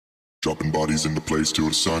Dropping bodies in the place till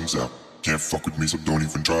the sun's out. Can't fuck with me, so don't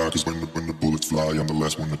even try. Cause when the bullets fly, I'm the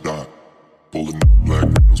last one to die. Pulling up black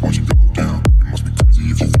windows once you go down. You must be crazy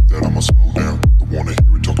if you think that I'ma slow down. Don't wanna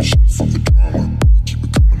hear it talking shit, fuck the drama. Keep it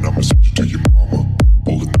coming, I'ma send you to your mama.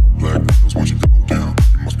 Pulling up black windows once you go down.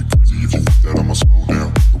 You must be crazy if you think that I'ma slow down.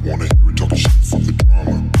 Don't wanna hear it talking shit, fuck the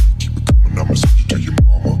drama. Keep it coming, I'ma send you to your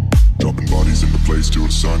mama. Dropping bodies in the place till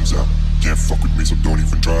the sun's out. Can't fuck with me, so don't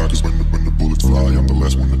even try. Cause when the bullets fly, I'm the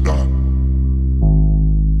last one to die.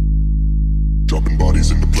 Dropping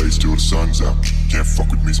bodies in the place till the sun's out. Can't fuck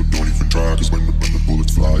with me, so don't even try. Cause when the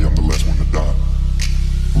bullets fly, I'm the last one to die.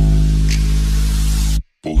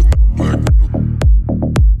 Pulling up black window.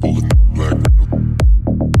 Pulling up black window.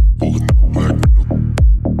 Pulling up black window.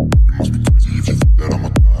 You must be crazy if you think that I'ma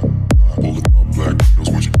die. Pulling up black windows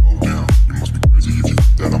once you go down. You must be crazy if you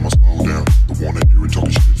think that I'ma slow down. Don't wanna hear it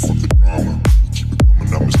talking shit, fuck the drama. Keep it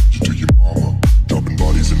coming, I'ma send you to your mama. Dropping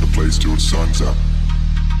bodies in the place till the sun's out.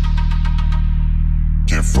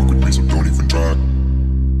 Can't fuck with me, so don't even try.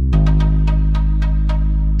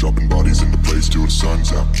 Dropping bodies in the place till the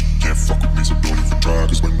sun's out. Can't fuck with me, so don't even try.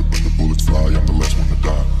 Cause when the bullets fly, I'm the last one to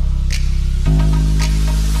die.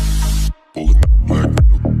 Pulling up black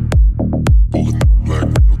window. Pulling up black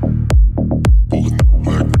window. Pulling up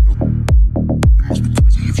black window. You must be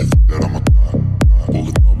crazy if you think that I'ma die.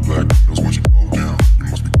 Pulling up black windows once you go down. You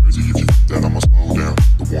must be crazy if you think that I'ma slow down.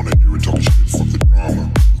 Don't wanna hear it talking shit, fuck the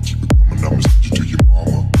drama. Keep it coming, I'ma send you to your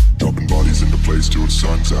mama. Dropping bodies in the place till the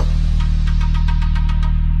sun's out.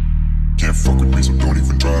 Can't fuck with me, so don't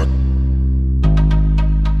even try.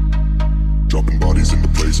 Dropping bodies in the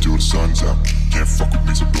place till the sun's out. Can't fuck with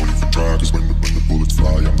me, so don't even try. Cause when the bullets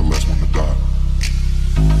fly, I'm the last one to die.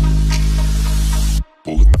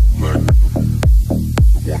 Pulling up black window.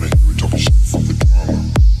 Don't wanna hear it talking shit, fuck the drama.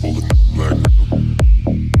 Pulling up black window.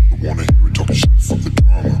 Don't wanna hear it talking shit, fuck the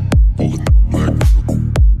drama. Pulling up black window.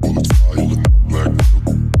 Bullets fly, pulling up black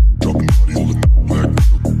window. Dropping bodies, pulling up black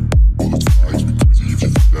window. Bullets fly, you be crazy if you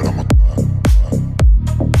think that I'ma die.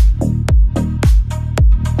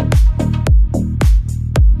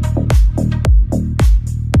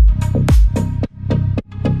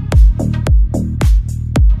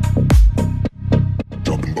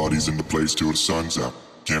 In the place till the sun's out.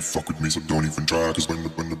 Can't fuck with me, so don't even try. Cause when the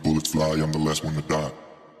bullets fly, I'm the last one to die.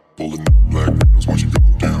 Pulling up black windows once you go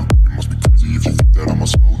down. You must be crazy if you think that I'ma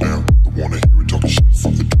slow down. Don't wanna hear it talking shit,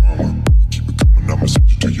 fuck the drama. Keep it coming, I'ma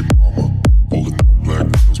send you to your mama. Pulling up black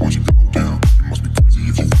windows once you go down. You must be crazy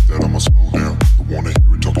if you think that I'ma slow down. Don't wanna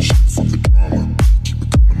hear it talking shit, fuck the drama. Keep it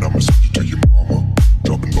coming, I'ma send you to your mama.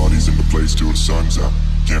 Dropping bodies in the place till the sun's out.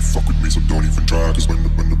 Can't fuck with me, so don't even try. Cause when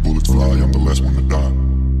the bullets fly, I'm the last one to die.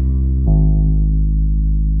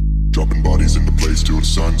 Dropping bodies in the place till the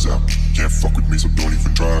sun's out. Can't fuck with me, so don't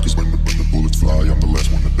even try. Cause when the bullets fly, I'm the last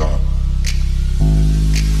one to die.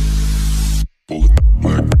 Pulling up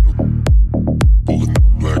black window. Pulling up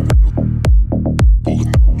black window.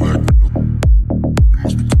 Pulling up black window. You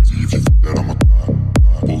must be crazy if you think that I'ma die.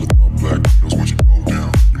 Pulling up black windows once you go down.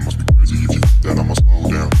 You must be crazy if you think that I'ma slow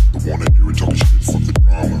down. Don't wanna hear it talking shit, fuck the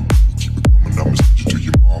drama. Keep it coming, I'ma send you to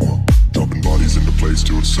your mama. Dropping bodies in the place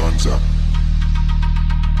till the sun's out.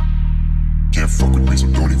 Can't fuck with me, so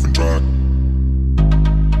don't even try.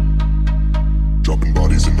 Dropping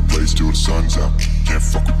bodies in the place till the sun's out. Can't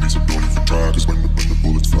fuck with me, so don't even try. Cause when the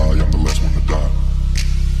bullets fly, I'm the last one to die.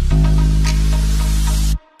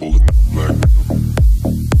 Pulling